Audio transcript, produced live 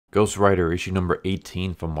Ghost Rider issue number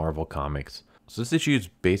 18 from Marvel Comics. So this issue is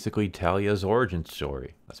basically Talia's origin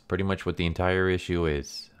story. That's pretty much what the entire issue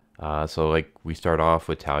is. So like we start off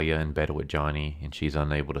with Talia in bed with Johnny and she's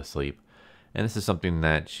unable to sleep. And this is something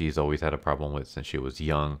that she's always had a problem with since she was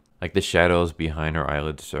young. Like the shadows behind her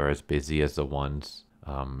eyelids are as busy as the ones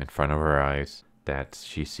in front of her eyes. That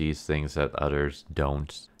she sees things that others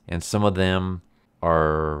don't. And some of them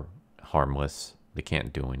are harmless. They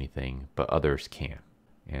can't do anything, but others can.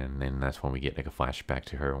 And then that's when we get like a flashback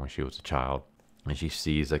to her when she was a child. And she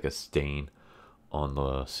sees like a stain on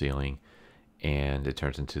the ceiling. And it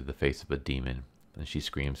turns into the face of a demon. And she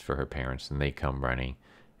screams for her parents. And they come running.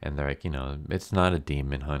 And they're like, it's not a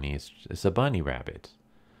demon, honey. It's a bunny rabbit.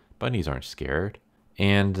 Bunnies aren't scared.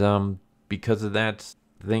 And because of that,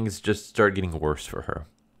 things just start getting worse for her.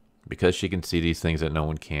 Because she can see these things that no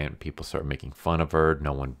one can, people start making fun of her.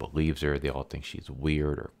 No one believes her. They all think she's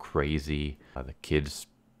weird or crazy. The kids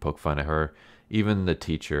poke fun at her. Even the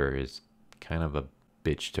teacher is kind of a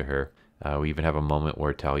bitch to her. We even have a moment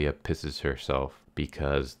where Talia pisses herself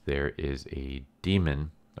because there is a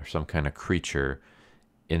demon or some kind of creature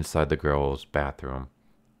inside the girl's bathroom.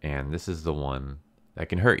 And this is the one that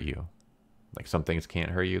can hurt you. Like some things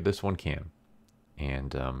can't hurt you, this one can.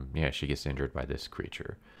 And yeah, she gets injured by this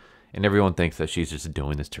creature. And everyone thinks that she's just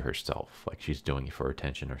doing this to herself, like she's doing it for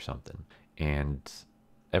attention or something. And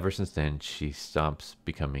ever since then, she stops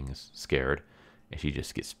becoming scared and she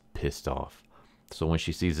just gets pissed off. So when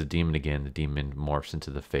she sees the demon again, the demon morphs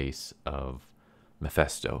into the face of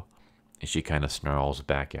Mephisto. And she kind of snarls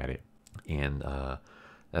back at it. And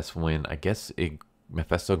that's when, I guess,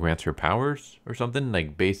 Mephisto grants her powers or something.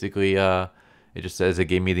 Like basically, it just says it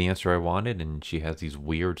gave me the answer I wanted. And she has these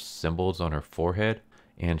weird symbols on her forehead.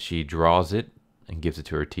 And she draws it and gives it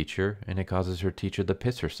to her teacher, and it causes her teacher to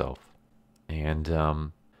piss herself.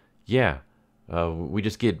 And yeah, we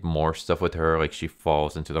just get more stuff with her. Like she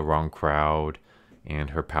falls into the wrong crowd,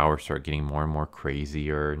 and her powers start getting more and more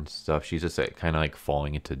crazier and stuff. She's just kind of like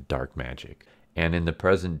falling into dark magic. And in the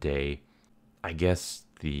present day, I guess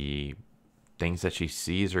the things that she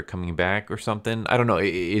sees are coming back or something. I don't know.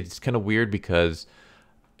 It's kind of weird because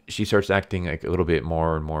she starts acting like a little bit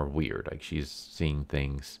more and more weird. Like she's seeing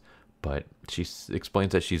things, but she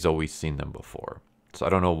explains that she's always seen them before. So I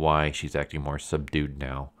don't know why she's acting more subdued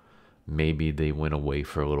now. Maybe they went away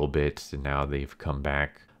for a little bit and now they've come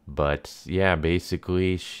back. But yeah,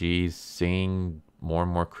 basically she's seeing more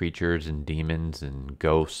and more creatures and demons and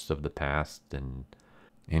ghosts of the past. And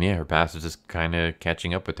yeah, her past is just kind of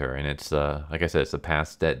catching up with her. And it's, like I said, it's a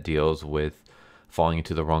past that deals with falling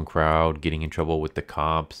into the wrong crowd, getting in trouble with the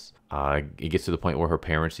cops. It gets to the point where her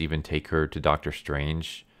parents even take her to Doctor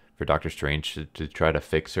Strange for Doctor Strange to try to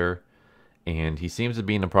fix her. And he seems to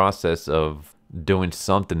be in the process of doing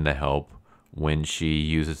something to help when she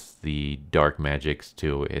uses the dark magics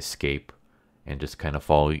to escape and just kind of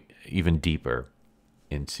fall even deeper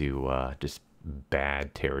into just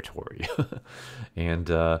bad territory. And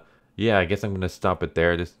yeah, I guess I'm going to stop it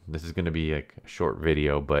there. This is going to be a short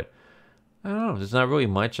video, but I don't know. There's not really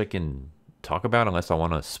much I can talk about unless I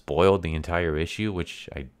want to spoil the entire issue, which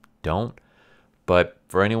I don't. But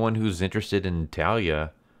for anyone who's interested in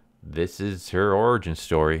Talia, this is her origin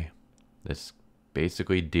story. This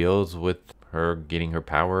basically deals with her getting her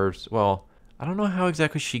powers. Well, I don't know how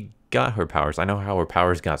exactly she got her powers. I know how her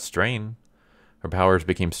powers got strained. Her powers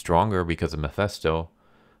became stronger because of Mephisto.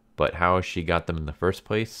 But how she got them in the first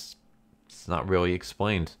place, it's not really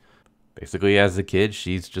explained. Basically, as a kid,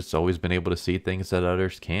 she's just always been able to see things that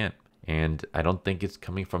others can't. And I don't think it's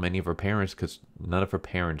coming from any of her parents because none of her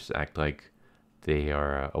parents act like they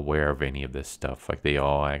are aware of any of this stuff. Like they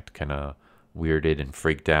all act kind of weirded and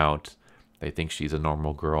freaked out. They think she's a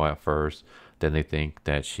normal girl at first. Then they think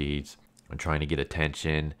that she's trying to get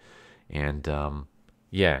attention. And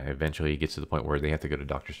yeah, eventually it gets to the point where they have to go to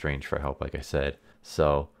Doctor Strange for help, like I said.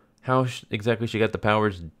 So how exactly she got the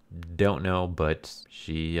powers, don't know, but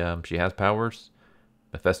she has powers.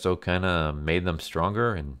 Mephisto kind of made them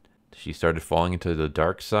stronger, and she started falling into the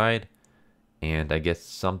dark side. And I guess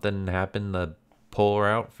something happened to pull her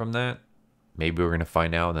out from that. Maybe we're going to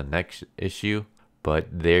find out in the next issue. But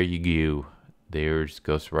there you go. There's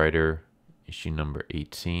Ghost Rider, issue number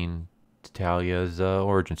 18, Talia's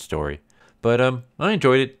origin story. But I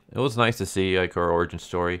enjoyed it. It was nice to see like her origin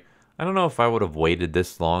story. I don't know if I would have waited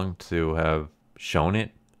this long to have shown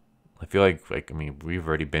it. I feel like I mean, we've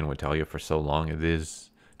already been with Talia for so long. It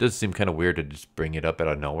does seem kind of weird to just bring it up out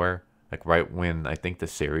of nowhere. Like right when I think the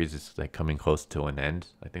series is like coming close to an end.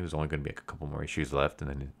 I think there's only going to be like a couple more issues left and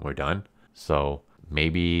then we're done. So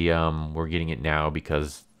maybe we're getting it now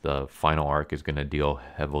because the final arc is going to deal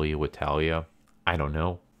heavily with Talia. I don't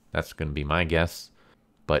know. That's going to be my guess.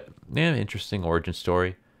 But yeah, interesting origin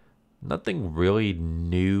story. Nothing really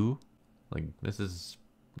new. Like, this is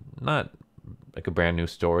not like a brand new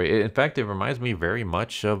story. In fact, it reminds me very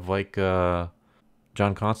much of like John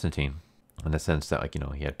Constantine, in the sense that, like, you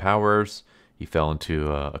know, he had powers. He fell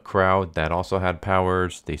into a crowd that also had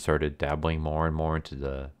powers. They started dabbling more and more into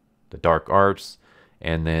the dark arts,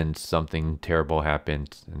 and then something terrible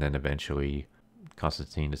happened, and then eventually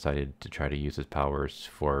Constantine decided to try to use his powers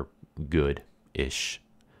for good-ish.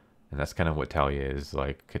 And that's kind of what Talia is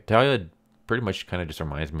like. Talia pretty much kind of just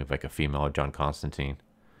reminds me of like a female John Constantine,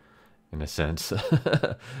 in a sense.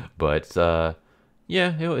 But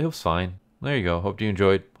yeah, it was fine. There you go. Hope you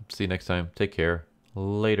enjoyed. See you next time. Take care.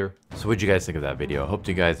 Later. So what'd you guys think of that video? Hope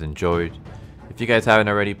you guys enjoyed. If you guys haven't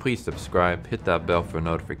already, please subscribe, hit that bell for a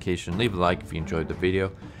notification, leave a like if you enjoyed the video.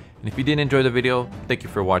 And if you didn't enjoy the video, thank you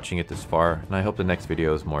for watching it this far, and I hope the next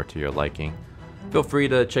video is more to your liking. Feel free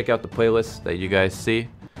to check out the playlist that you guys see,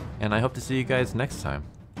 and I hope to see you guys next time.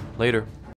 Later.